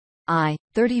I,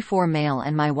 34 male,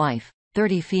 and my wife,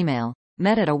 30 female,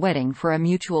 met at a wedding for a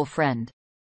mutual friend.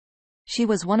 She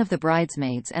was one of the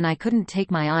bridesmaids and I couldn't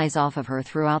take my eyes off of her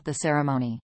throughout the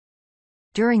ceremony.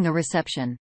 During the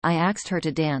reception, I asked her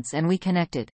to dance and we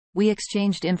connected. We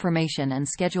exchanged information and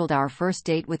scheduled our first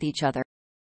date with each other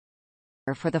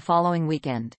for the following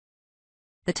weekend.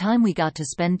 The time we got to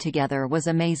spend together was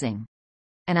amazing.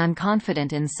 And I'm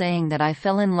confident in saying that I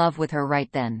fell in love with her right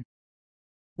then.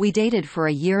 We dated for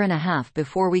a year and a half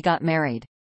before we got married.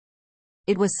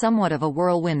 It was somewhat of a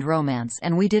whirlwind romance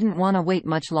and we didn't want to wait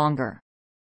much longer.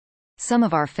 Some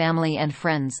of our family and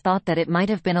friends thought that it might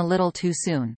have been a little too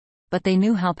soon, but they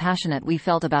knew how passionate we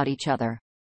felt about each other.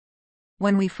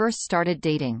 When we first started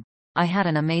dating, I had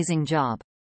an amazing job.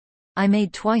 I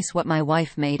made twice what my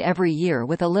wife made every year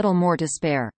with a little more to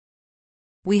spare.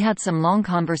 We had some long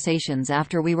conversations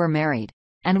after we were married,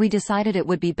 and we decided it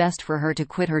would be best for her to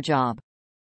quit her job.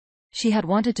 She had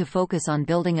wanted to focus on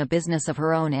building a business of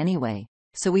her own anyway,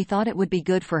 so we thought it would be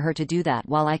good for her to do that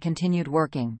while I continued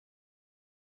working.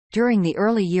 During the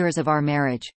early years of our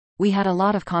marriage, we had a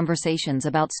lot of conversations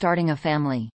about starting a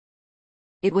family.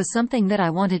 It was something that I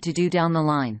wanted to do down the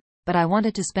line, but I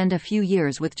wanted to spend a few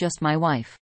years with just my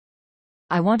wife.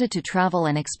 I wanted to travel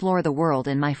and explore the world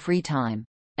in my free time,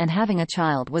 and having a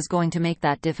child was going to make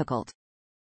that difficult.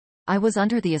 I was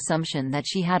under the assumption that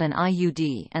she had an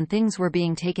IUD and things were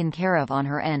being taken care of on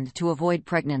her end to avoid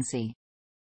pregnancy.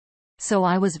 So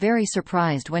I was very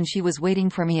surprised when she was waiting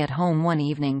for me at home one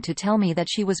evening to tell me that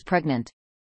she was pregnant.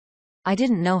 I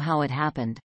didn't know how it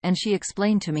happened, and she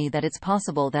explained to me that it's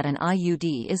possible that an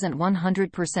IUD isn't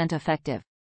 100% effective.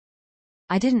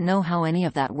 I didn't know how any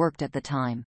of that worked at the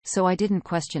time, so I didn't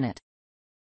question it.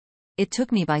 It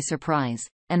took me by surprise,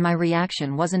 and my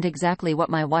reaction wasn't exactly what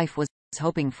my wife was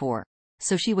hoping for,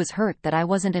 so she was hurt that I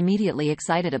wasn't immediately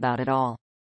excited about it all.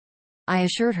 I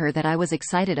assured her that I was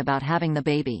excited about having the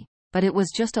baby, but it was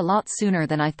just a lot sooner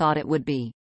than I thought it would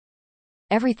be.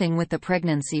 Everything with the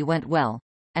pregnancy went well,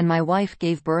 and my wife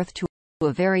gave birth to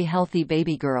a very healthy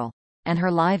baby girl, and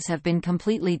her lives have been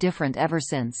completely different ever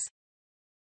since.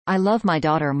 I love my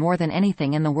daughter more than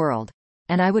anything in the world,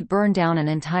 and I would burn down an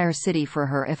entire city for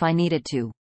her if I needed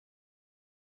to.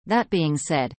 That being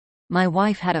said, my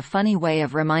wife had a funny way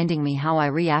of reminding me how I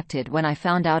reacted when I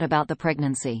found out about the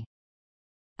pregnancy.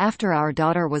 After our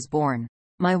daughter was born,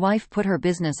 my wife put her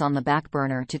business on the back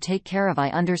burner to take care of. I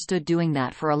understood doing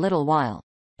that for a little while,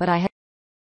 but I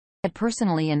had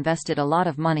personally invested a lot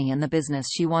of money in the business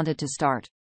she wanted to start.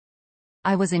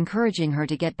 I was encouraging her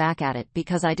to get back at it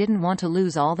because I didn't want to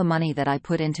lose all the money that I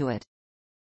put into it.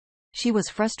 She was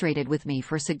frustrated with me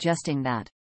for suggesting that.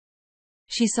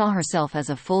 She saw herself as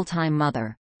a full-time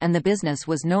mother, and the business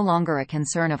was no longer a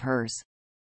concern of hers.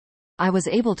 I was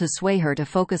able to sway her to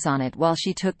focus on it while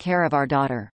she took care of our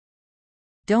daughter.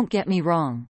 Don't get me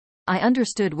wrong. I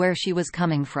understood where she was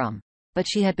coming from, but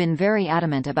she had been very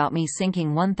adamant about me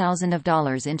sinking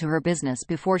 $1,000 into her business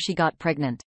before she got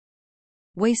pregnant.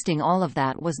 Wasting all of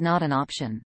that was not an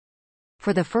option.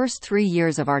 For the first 3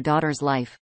 years of our daughter's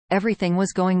life, everything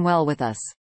was going well with us.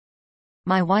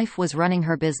 My wife was running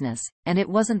her business, and it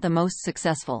wasn't the most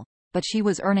successful, but she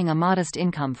was earning a modest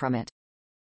income from it.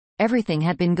 Everything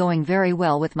had been going very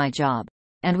well with my job,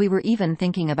 and we were even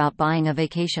thinking about buying a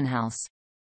vacation house.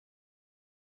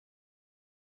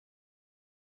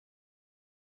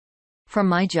 From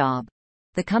my job,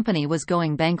 the company was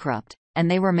going bankrupt,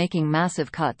 and they were making massive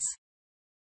cuts.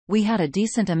 We had a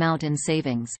decent amount in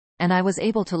savings, and I was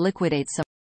able to liquidate some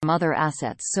other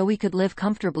assets so we could live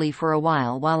comfortably for a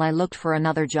while I looked for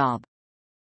another job.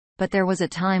 But there was a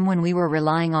time when we were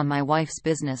relying on my wife's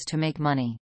business to make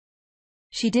money.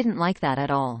 She didn't like that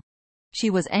at all. She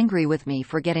was angry with me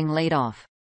for getting laid off.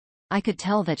 I could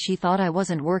tell that she thought I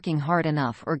wasn't working hard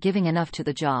enough or giving enough to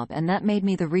the job, and that made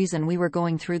me the reason we were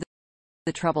going through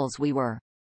the troubles we were.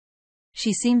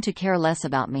 She seemed to care less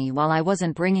about me while I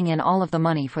wasn't bringing in all of the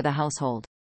money for the household.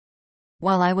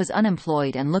 While I was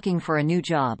unemployed and looking for a new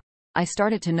job, I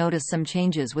started to notice some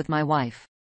changes with my wife.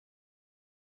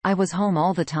 I was home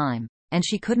all the time, and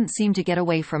she couldn't seem to get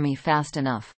away from me fast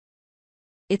enough.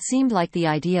 It seemed like the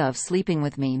idea of sleeping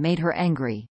with me made her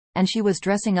angry, and she was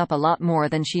dressing up a lot more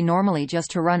than she normally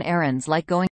just to run errands like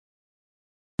going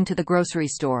to the grocery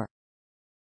store.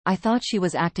 I thought she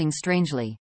was acting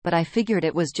strangely, but I figured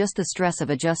it was just the stress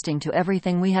of adjusting to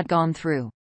everything we had gone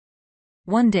through.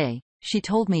 One day, she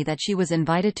told me that she was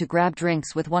invited to grab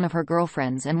drinks with one of her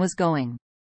girlfriends and was going.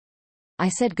 I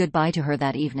said goodbye to her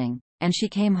that evening, and she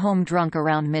came home drunk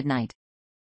around midnight.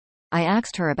 I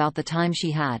asked her about the time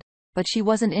she had, but she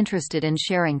wasn't interested in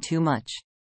sharing too much.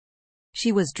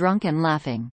 She was drunk and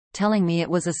laughing, telling me it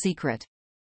was a secret.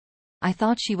 I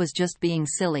thought she was just being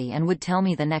silly and would tell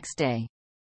me the next day.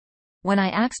 When I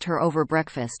asked her over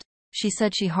breakfast, she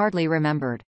said she hardly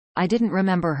remembered. I didn't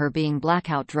remember her being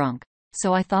blackout drunk,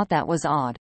 so I thought that was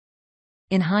odd.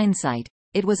 In hindsight,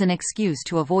 it was an excuse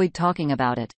to avoid talking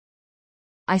about it.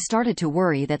 I started to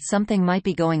worry that something might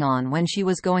be going on when she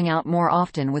was going out more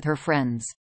often with her friends.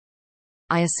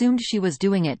 I assumed she was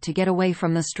doing it to get away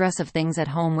from the stress of things at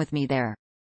home with me there.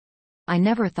 I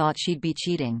never thought she'd be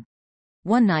cheating.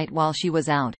 One night while she was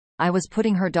out, I was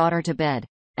putting her daughter to bed,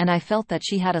 and I felt that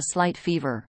she had a slight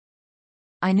fever.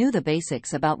 I knew the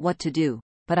basics about what to do,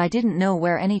 but I didn't know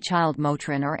where any child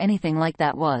Motrin or anything like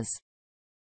that was.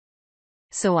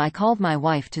 So I called my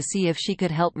wife to see if she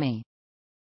could help me.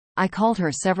 I called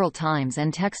her several times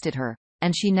and texted her,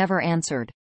 and she never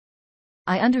answered.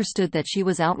 I understood that she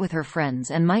was out with her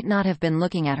friends and might not have been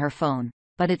looking at her phone,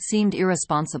 but it seemed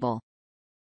irresponsible.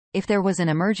 If there was an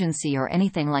emergency or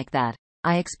anything like that,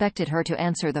 I expected her to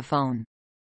answer the phone.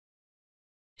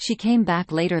 She came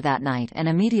back later that night and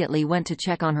immediately went to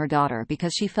check on her daughter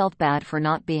because she felt bad for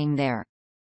not being there.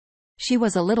 She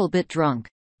was a little bit drunk,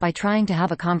 by trying to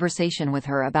have a conversation with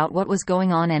her about what was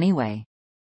going on anyway.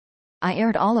 I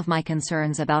aired all of my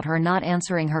concerns about her not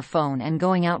answering her phone and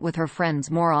going out with her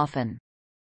friends more often.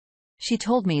 She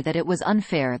told me that it was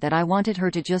unfair that I wanted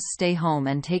her to just stay home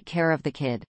and take care of the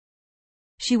kid.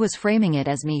 She was framing it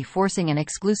as me forcing an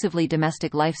exclusively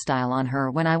domestic lifestyle on her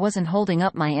when I wasn't holding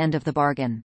up my end of the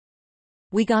bargain.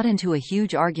 We got into a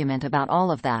huge argument about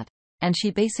all of that, and she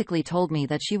basically told me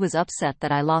that she was upset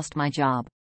that I lost my job.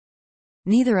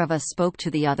 Neither of us spoke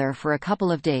to the other for a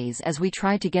couple of days as we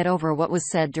tried to get over what was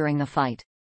said during the fight.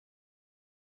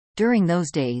 During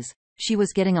those days, she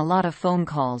was getting a lot of phone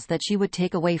calls that she would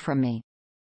take away from me.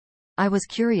 I was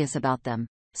curious about them,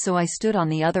 so I stood on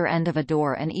the other end of a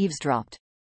door and eavesdropped.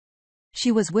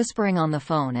 She was whispering on the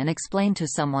phone and explained to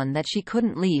someone that she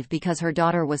couldn't leave because her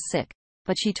daughter was sick,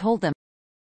 but she told them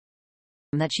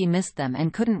that she missed them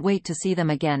and couldn't wait to see them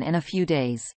again in a few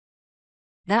days.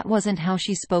 That wasn't how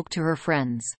she spoke to her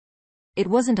friends. It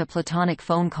wasn't a platonic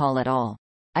phone call at all.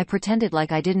 I pretended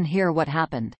like I didn't hear what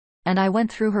happened, and I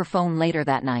went through her phone later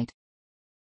that night.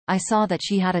 I saw that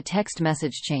she had a text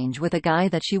message change with a guy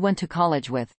that she went to college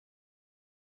with.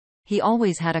 He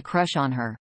always had a crush on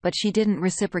her, but she didn't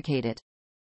reciprocate it.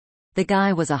 The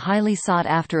guy was a highly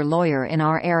sought-after lawyer in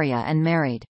our area and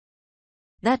married.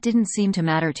 That didn't seem to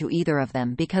matter to either of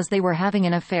them because they were having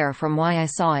an affair from why I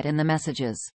saw it in the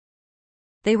messages.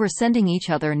 They were sending each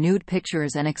other nude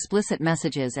pictures and explicit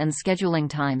messages and scheduling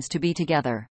times to be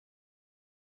together.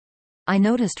 I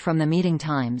noticed from the meeting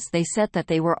times they set that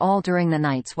they were all during the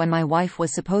nights when my wife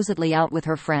was supposedly out with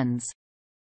her friends.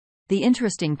 The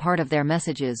interesting part of their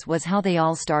messages was how they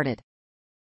all started.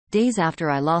 Days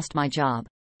after I lost my job,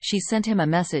 she sent him a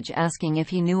message asking if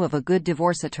he knew of a good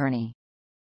divorce attorney.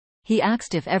 He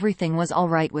asked if everything was all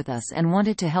right with us and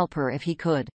wanted to help her if he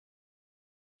could.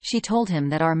 She told him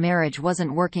that our marriage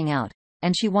wasn't working out,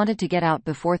 and she wanted to get out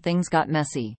before things got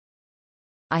messy.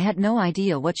 I had no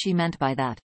idea what she meant by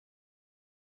that.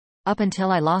 Up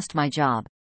until I lost my job,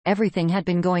 everything had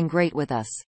been going great with us.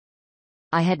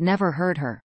 I had never heard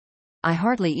her. I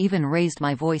hardly even raised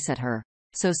my voice at her,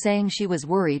 so saying she was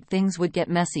worried things would get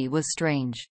messy was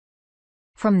strange.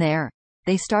 From there,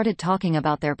 they started talking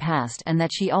about their past and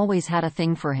that she always had a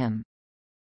thing for him.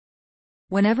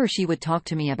 Whenever she would talk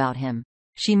to me about him,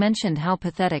 she mentioned how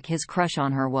pathetic his crush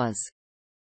on her was.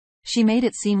 She made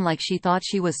it seem like she thought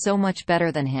she was so much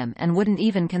better than him and wouldn't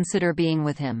even consider being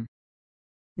with him.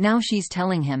 Now she's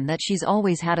telling him that she's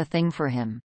always had a thing for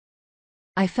him.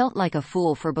 I felt like a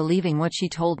fool for believing what she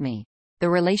told me. The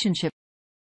relationship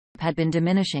had been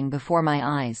diminishing before my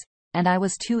eyes, and I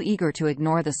was too eager to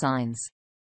ignore the signs.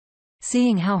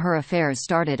 Seeing how her affairs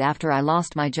started after I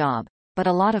lost my job, but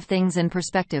a lot of things in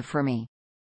perspective for me.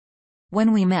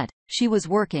 When we met, she was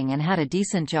working and had a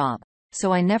decent job,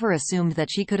 so I never assumed that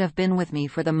she could have been with me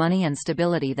for the money and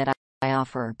stability that I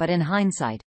offer, but in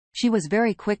hindsight, she was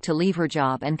very quick to leave her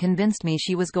job and convinced me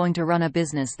she was going to run a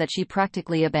business that she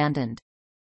practically abandoned.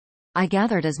 I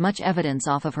gathered as much evidence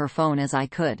off of her phone as I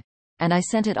could, and I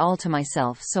sent it all to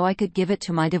myself so I could give it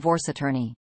to my divorce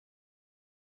attorney.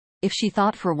 If she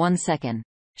thought for 1 second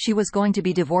she was going to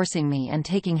be divorcing me and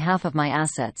taking half of my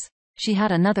assets, she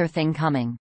had another thing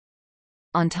coming.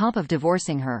 On top of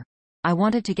divorcing her, I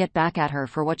wanted to get back at her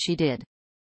for what she did.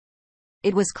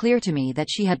 It was clear to me that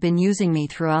she had been using me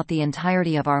throughout the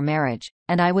entirety of our marriage,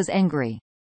 and I was angry.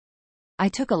 I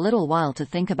took a little while to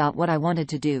think about what I wanted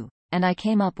to do, and I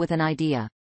came up with an idea.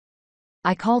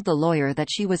 I called the lawyer that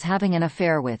she was having an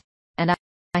affair with, and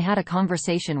I had a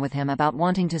conversation with him about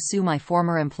wanting to sue my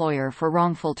former employer for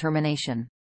wrongful termination.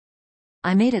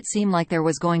 I made it seem like there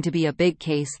was going to be a big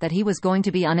case that he was going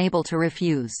to be unable to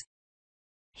refuse.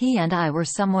 He and I were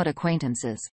somewhat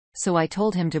acquaintances, so I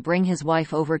told him to bring his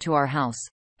wife over to our house,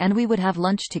 and we would have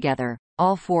lunch together,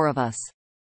 all four of us.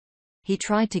 He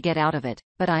tried to get out of it,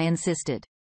 but I insisted.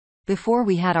 Before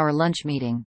we had our lunch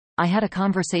meeting, I had a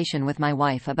conversation with my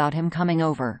wife about him coming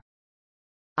over.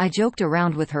 I joked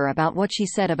around with her about what she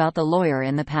said about the lawyer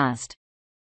in the past.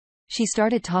 She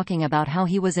started talking about how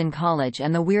he was in college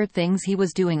and the weird things he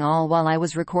was doing, all while I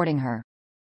was recording her.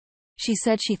 She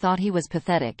said she thought he was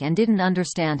pathetic and didn't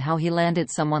understand how he landed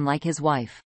someone like his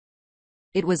wife.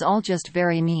 It was all just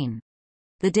very mean.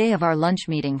 The day of our lunch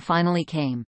meeting finally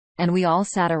came, and we all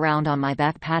sat around on my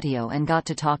back patio and got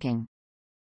to talking.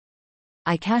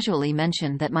 I casually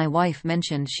mentioned that my wife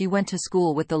mentioned she went to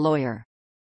school with the lawyer.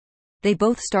 They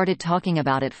both started talking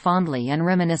about it fondly and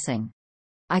reminiscing.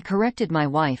 I corrected my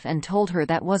wife and told her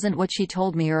that wasn't what she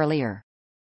told me earlier.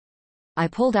 I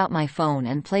pulled out my phone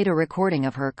and played a recording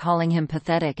of her calling him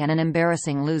pathetic and an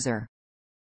embarrassing loser.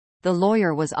 The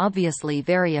lawyer was obviously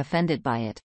very offended by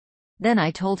it. Then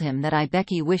I told him that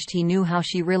Becky wished he knew how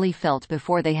she really felt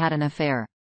before they had an affair.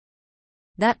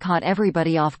 That caught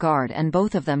everybody off guard and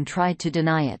both of them tried to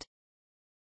deny it.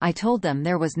 I told them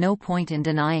there was no point in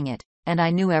denying it, and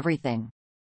I knew everything.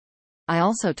 I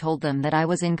also told them that I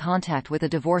was in contact with a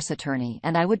divorce attorney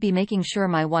and I would be making sure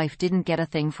my wife didn't get a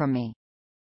thing from me.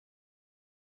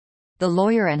 The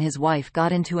lawyer and his wife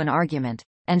got into an argument,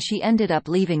 and she ended up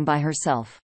leaving by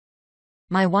herself.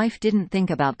 My wife didn't think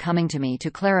about coming to me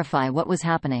to clarify what was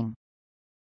happening.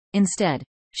 Instead,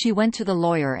 she went to the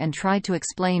lawyer and tried to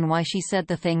explain why she said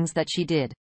the things that she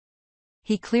did.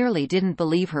 He clearly didn't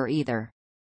believe her either.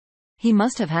 He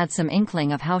must have had some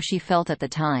inkling of how she felt at the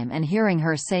time, and hearing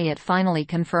her say it finally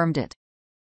confirmed it.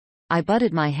 I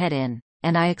butted my head in,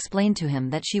 and I explained to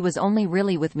him that she was only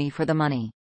really with me for the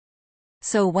money.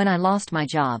 So when I lost my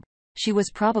job, she was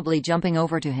probably jumping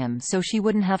over to him so she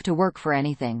wouldn't have to work for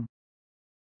anything.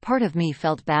 Part of me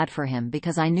felt bad for him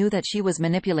because I knew that she was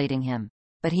manipulating him,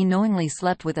 but he knowingly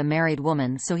slept with a married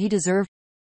woman, so he deserved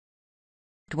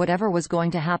whatever was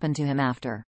going to happen to him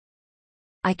after.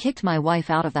 I kicked my wife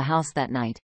out of the house that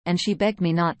night, and she begged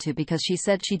me not to because she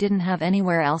said she didn't have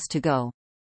anywhere else to go.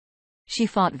 She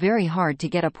fought very hard to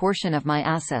get a portion of my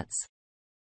assets.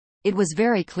 It was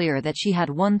very clear that she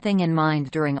had one thing in mind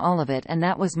during all of it, and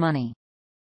that was money.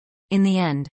 In the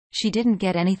end, she didn't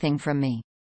get anything from me.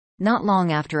 Not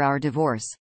long after our divorce,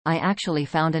 I actually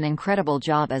found an incredible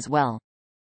job as well.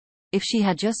 If she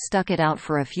had just stuck it out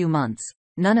for a few months,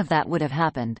 none of that would have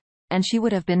happened, and she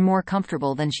would have been more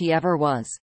comfortable than she ever was.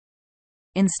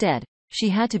 Instead, she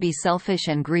had to be selfish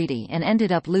and greedy and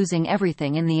ended up losing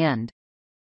everything in the end.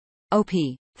 OP,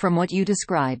 from what you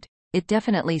described, it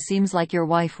definitely seems like your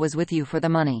wife was with you for the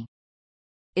money.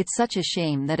 It's such a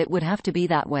shame that it would have to be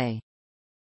that way.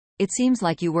 It seems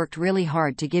like you worked really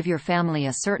hard to give your family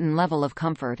a certain level of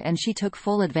comfort, and she took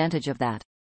full advantage of that.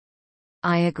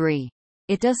 I agree.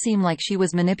 It does seem like she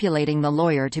was manipulating the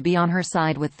lawyer to be on her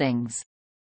side with things.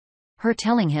 Her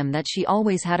telling him that she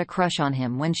always had a crush on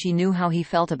him when she knew how he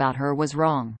felt about her was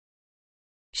wrong.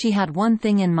 She had one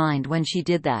thing in mind when she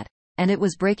did that, and it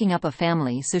was breaking up a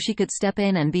family so she could step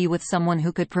in and be with someone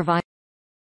who could provide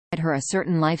her a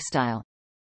certain lifestyle.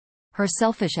 Her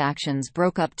selfish actions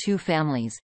broke up two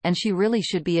families, and she really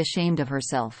should be ashamed of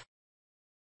herself.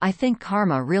 I think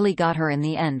karma really got her in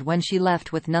the end when she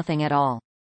left with nothing at all.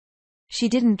 She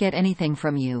didn't get anything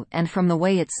from you, and from the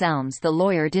way it sounds, the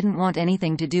lawyer didn't want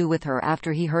anything to do with her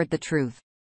after he heard the truth.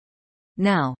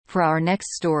 Now, for our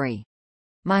next story.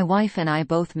 My wife and I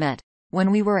both met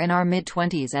when we were in our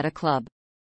mid-20s at a club.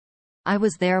 I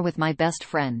was there with my best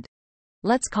friend.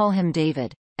 Let's call him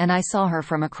David, and I saw her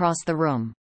from across the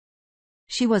room.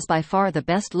 She was by far the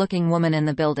best-looking woman in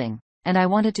the building, and I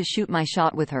wanted to shoot my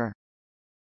shot with her.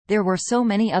 There were so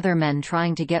many other men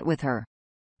trying to get with her,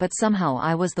 but somehow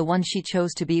I was the one she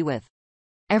chose to be with.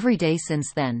 Every day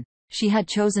since then, she had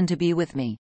chosen to be with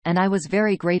me, and I was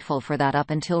very grateful for that up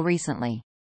until recently.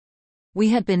 We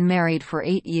had been married for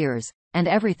 8 years, and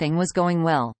everything was going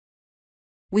well.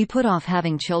 We put off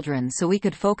having children so we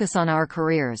could focus on our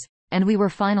careers, and we were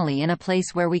finally in a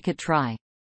place where we could try.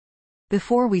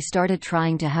 Before we started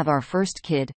trying to have our first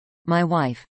kid, my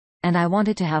wife and I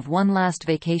wanted to have one last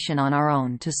vacation on our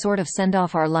own to sort of send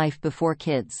off our life before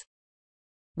kids.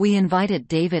 We invited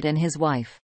David and his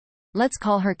wife. Let's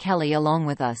call her Kelly along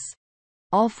with us.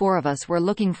 All four of us were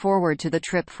looking forward to the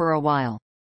trip for a while.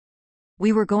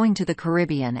 We were going to the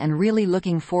Caribbean and really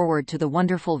looking forward to the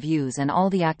wonderful views and all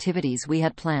the activities we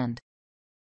had planned.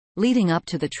 Leading up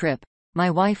to the trip, my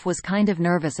wife was kind of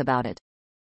nervous about it.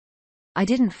 I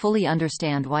didn't fully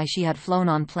understand why she had flown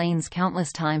on planes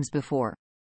countless times before.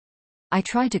 I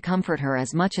tried to comfort her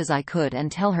as much as I could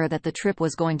and tell her that the trip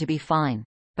was going to be fine,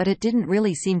 but it didn't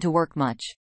really seem to work much.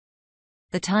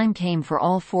 The time came for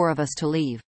all four of us to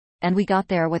leave, and we got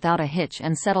there without a hitch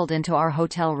and settled into our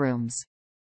hotel rooms.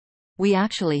 We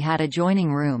actually had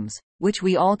adjoining rooms, which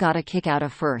we all got a kick out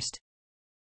of first.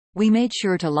 We made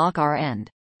sure to lock our end,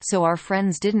 so our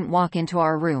friends didn't walk into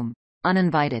our room,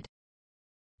 uninvited.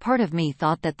 Part of me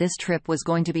thought that this trip was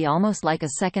going to be almost like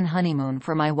a second honeymoon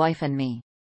for my wife and me.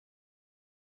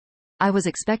 I was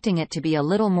expecting it to be a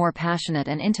little more passionate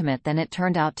and intimate than it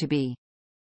turned out to be.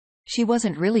 She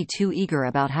wasn't really too eager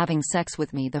about having sex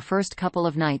with me the first couple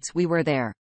of nights we were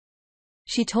there.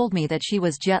 She told me that she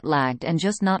was jet-lagged and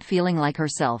just not feeling like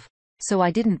herself, so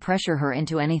I didn't pressure her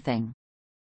into anything.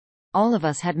 All of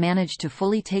us had managed to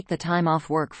fully take the time off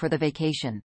work for the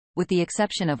vacation, with the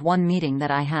exception of one meeting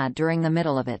that I had during the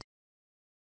middle of it.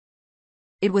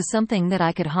 It was something that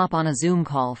I could hop on a Zoom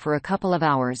call for a couple of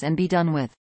hours and be done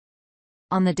with.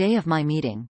 On the day of my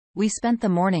meeting, we spent the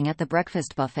morning at the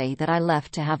breakfast buffet that I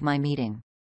left to have my meeting.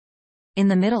 In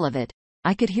the middle of it,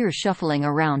 I could hear shuffling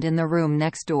around in the room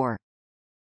next door.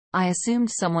 I assumed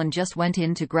someone just went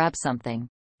in to grab something,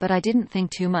 but I didn't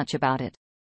think too much about it.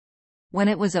 When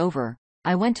it was over,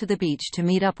 I went to the beach to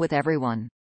meet up with everyone.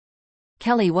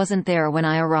 Kelly wasn't there when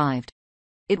I arrived.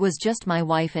 It was just my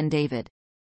wife and David.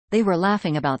 They were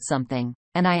laughing about something,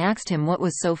 and I asked him what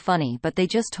was so funny, but they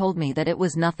just told me that it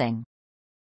was nothing.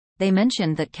 They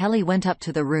mentioned that Kelly went up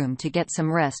to the room to get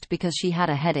some rest because she had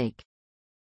a headache.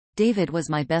 David was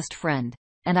my best friend,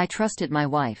 and I trusted my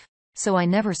wife, so I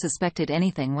never suspected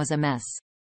anything was amiss.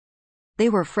 They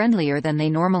were friendlier than they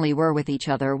normally were with each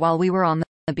other while we were on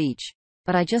the beach,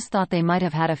 but I just thought they might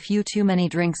have had a few too many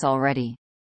drinks already.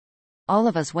 All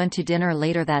of us went to dinner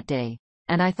later that day,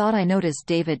 and I thought I noticed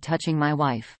David touching my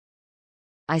wife.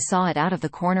 I saw it out of the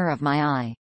corner of my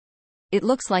eye. It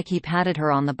looks like he patted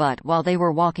her on the butt while they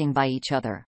were walking by each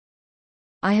other.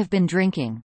 I have been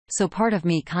drinking, so part of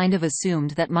me kind of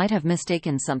assumed that might have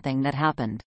mistaken something that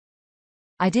happened.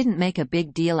 I didn't make a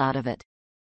big deal out of it.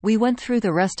 We went through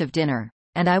the rest of dinner,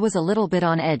 and I was a little bit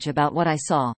on edge about what I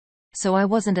saw, so I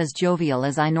wasn't as jovial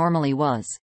as I normally was.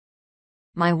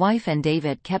 My wife and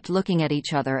David kept looking at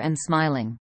each other and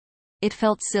smiling. It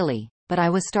felt silly, but I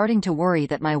was starting to worry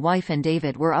that my wife and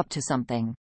David were up to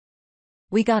something.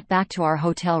 We got back to our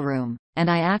hotel room, and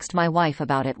I asked my wife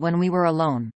about it when we were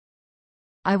alone.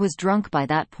 I was drunk by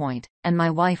that point, and my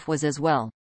wife was as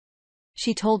well.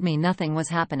 She told me nothing was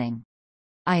happening.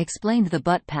 I explained the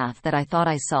butt path that I thought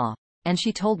I saw, and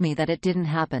she told me that it didn't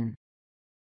happen.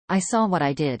 I saw what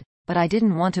I did, but I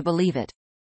didn't want to believe it.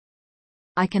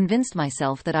 I convinced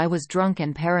myself that I was drunk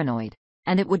and paranoid,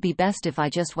 and it would be best if I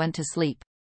just went to sleep.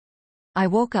 I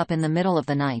woke up in the middle of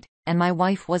the night, and my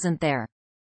wife wasn't there.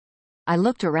 I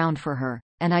looked around for her,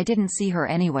 and I didn't see her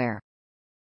anywhere.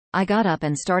 I got up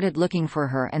and started looking for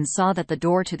her and saw that the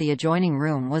door to the adjoining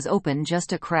room was open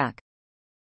just a crack.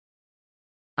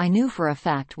 I knew for a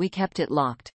fact we kept it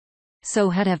locked. So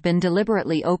had have been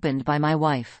deliberately opened by my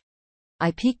wife.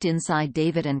 I peeked inside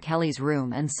David and Kelly's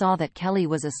room and saw that Kelly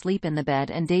was asleep in the bed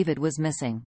and David was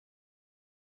missing.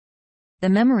 The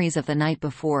memories of the night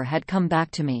before had come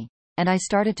back to me, and I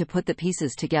started to put the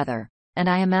pieces together, and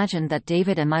I imagined that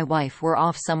David and my wife were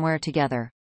off somewhere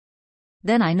together.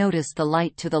 Then I noticed the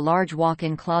light to the large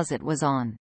walk-in closet was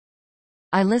on.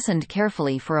 I listened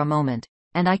carefully for a moment,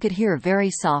 and I could hear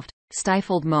very soft,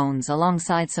 stifled moans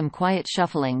alongside some quiet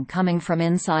shuffling coming from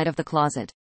inside of the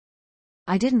closet.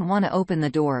 I didn't want to open the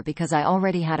door because I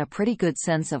already had a pretty good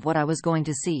sense of what I was going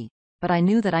to see, but I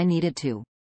knew that I needed to.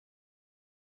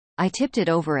 I tipped it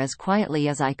over as quietly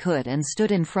as I could and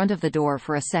stood in front of the door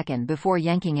for a second before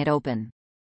yanking it open.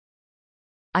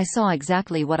 I saw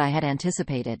exactly what I had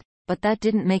anticipated, but that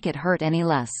didn't make it hurt any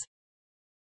less.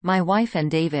 My wife and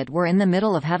David were in the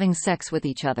middle of having sex with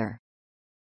each other.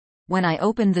 When I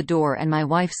opened the door and my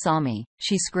wife saw me,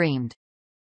 she screamed.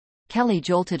 Kelly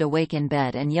jolted awake in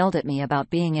bed and yelled at me about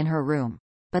being in her room,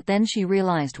 but then she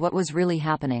realized what was really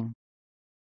happening.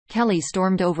 Kelly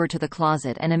stormed over to the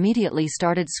closet and immediately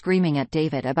started screaming at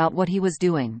David about what he was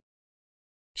doing.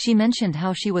 She mentioned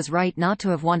how she was right not to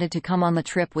have wanted to come on the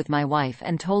trip with my wife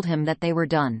and told him that they were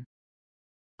done.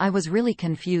 I was really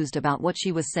confused about what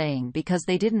she was saying because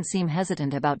they didn't seem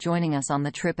hesitant about joining us on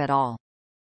the trip at all.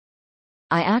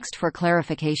 I asked for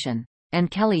clarification, and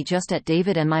Kelly just at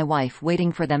David and my wife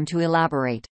waiting for them to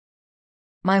elaborate.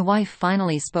 My wife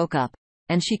finally spoke up,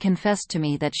 and she confessed to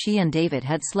me that she and David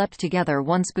had slept together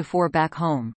once before back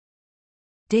home.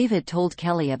 David told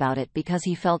Kelly about it because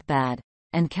he felt bad,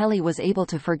 and Kelly was able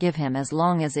to forgive him as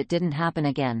long as it didn't happen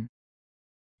again.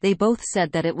 They both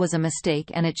said that it was a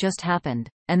mistake and it just happened,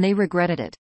 and they regretted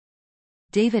it.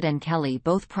 David and Kelly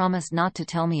both promised not to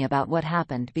tell me about what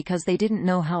happened because they didn't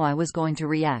know how I was going to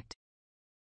react.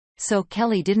 So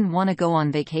Kelly didn't want to go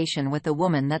on vacation with the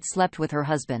woman that slept with her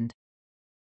husband.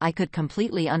 I could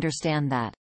completely understand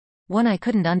that. What I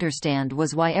couldn't understand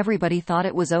was why everybody thought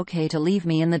it was okay to leave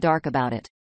me in the dark about it.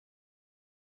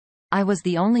 I was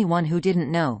the only one who didn't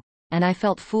know, and I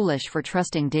felt foolish for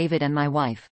trusting David and my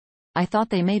wife. I thought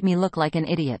they made me look like an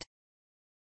idiot.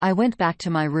 I went back to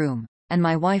my room, and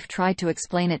my wife tried to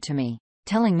explain it to me,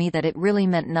 telling me that it really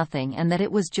meant nothing and that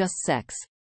it was just sex.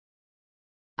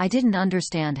 I didn't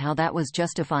understand how that was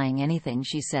justifying anything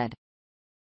she said.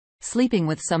 Sleeping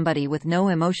with somebody with no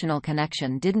emotional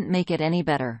connection didn't make it any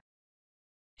better.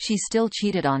 She still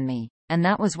cheated on me, and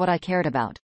that was what I cared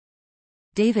about.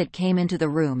 David came into the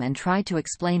room and tried to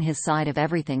explain his side of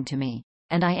everything to me,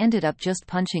 and I ended up just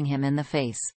punching him in the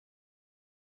face.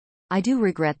 I do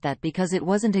regret that because it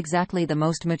wasn't exactly the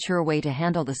most mature way to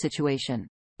handle the situation,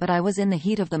 but I was in the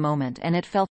heat of the moment and it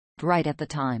felt right at the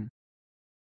time.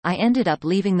 I ended up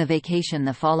leaving the vacation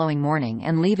the following morning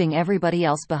and leaving everybody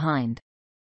else behind.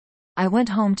 I went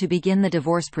home to begin the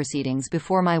divorce proceedings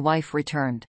before my wife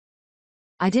returned.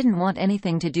 I didn't want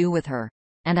anything to do with her,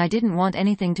 and I didn't want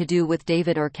anything to do with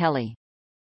David or Kelly.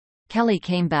 Kelly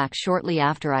came back shortly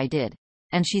after I did,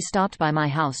 and she stopped by my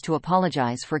house to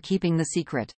apologize for keeping the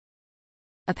secret.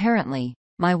 Apparently,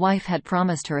 my wife had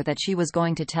promised her that she was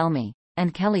going to tell me,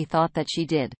 and Kelly thought that she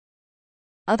did.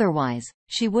 Otherwise,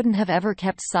 she wouldn't have ever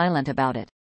kept silent about it.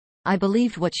 I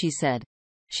believed what she said.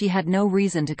 She had no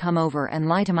reason to come over and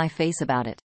lie to my face about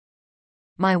it.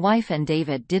 My wife and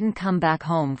David didn't come back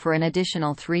home for an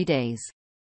additional 3 days.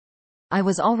 I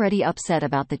was already upset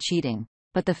about the cheating,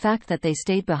 but the fact that they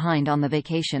stayed behind on the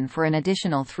vacation for an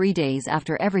additional 3 days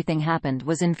after everything happened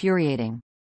was infuriating.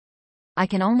 I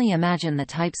can only imagine the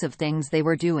types of things they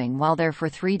were doing while there for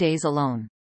 3 days alone.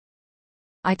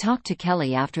 I talked to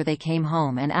Kelly after they came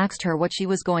home and asked her what she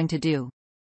was going to do.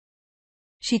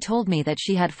 She told me that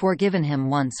she had forgiven him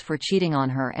once for cheating on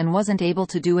her and wasn't able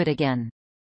to do it again.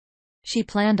 She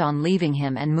planned on leaving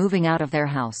him and moving out of their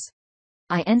house.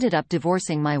 I ended up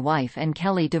divorcing my wife and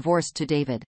Kelly divorced to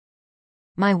David.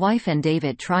 My wife and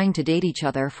David trying to date each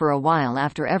other for a while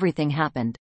after everything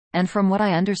happened, and from what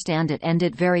I understand it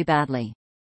ended very badly.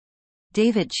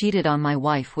 David cheated on my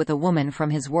wife with a woman from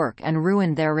his work and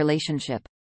ruined their relationship.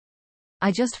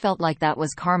 I just felt like that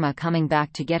was karma coming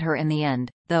back to get her in the end,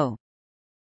 though.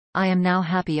 I am now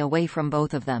happy away from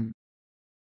both of them.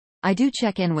 I do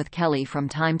check in with Kelly from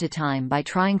time to time by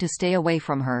trying to stay away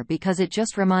from her because it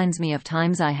just reminds me of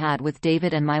times I had with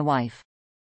David and my wife.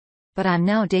 But I'm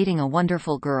now dating a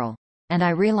wonderful girl, and I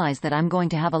realize that I'm going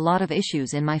to have a lot of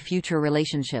issues in my future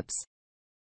relationships.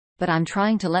 But I'm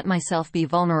trying to let myself be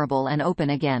vulnerable and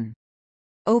open again.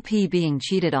 Being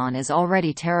cheated on is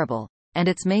already terrible, and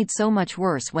it's made so much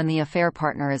worse when the affair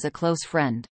partner is a close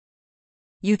friend.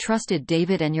 You trusted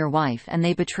David and your wife and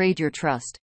they betrayed your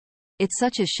trust. It's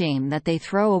such a shame that they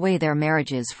throw away their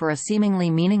marriages for a seemingly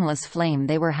meaningless flame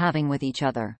they were having with each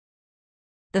other.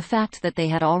 The fact that they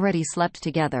had already slept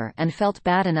together and felt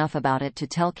bad enough about it to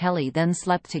tell Kelly then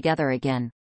slept together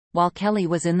again, while Kelly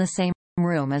was in the same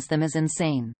room as them is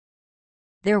insane.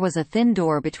 There was a thin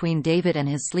door between David and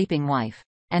his sleeping wife,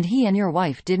 and he and your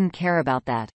wife didn't care about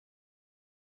that.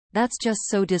 That's just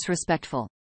so disrespectful.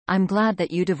 I'm glad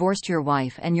that you divorced your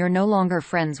wife and you're no longer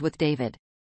friends with David.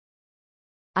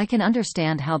 I can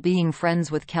understand how being friends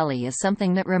with Kelly is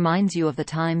something that reminds you of the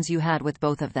times you had with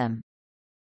both of them.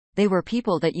 They were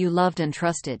people that you loved and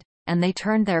trusted, and they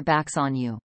turned their backs on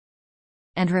you.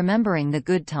 And remembering the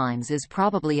good times is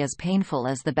probably as painful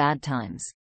as the bad times.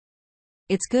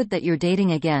 It's good that you're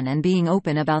dating again and being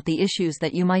open about the issues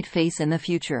that you might face in the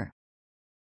future.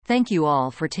 Thank you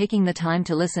all for taking the time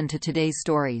to listen to today's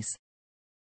stories.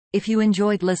 If you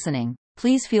enjoyed listening,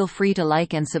 please feel free to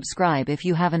like and subscribe if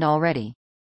you haven't already.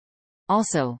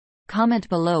 Also, comment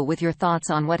below with your thoughts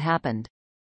on what happened.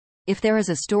 If there is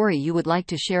a story you would like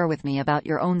to share with me about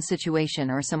your own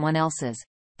situation or someone else's,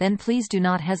 then please do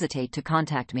not hesitate to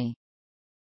contact me.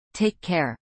 Take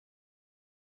care.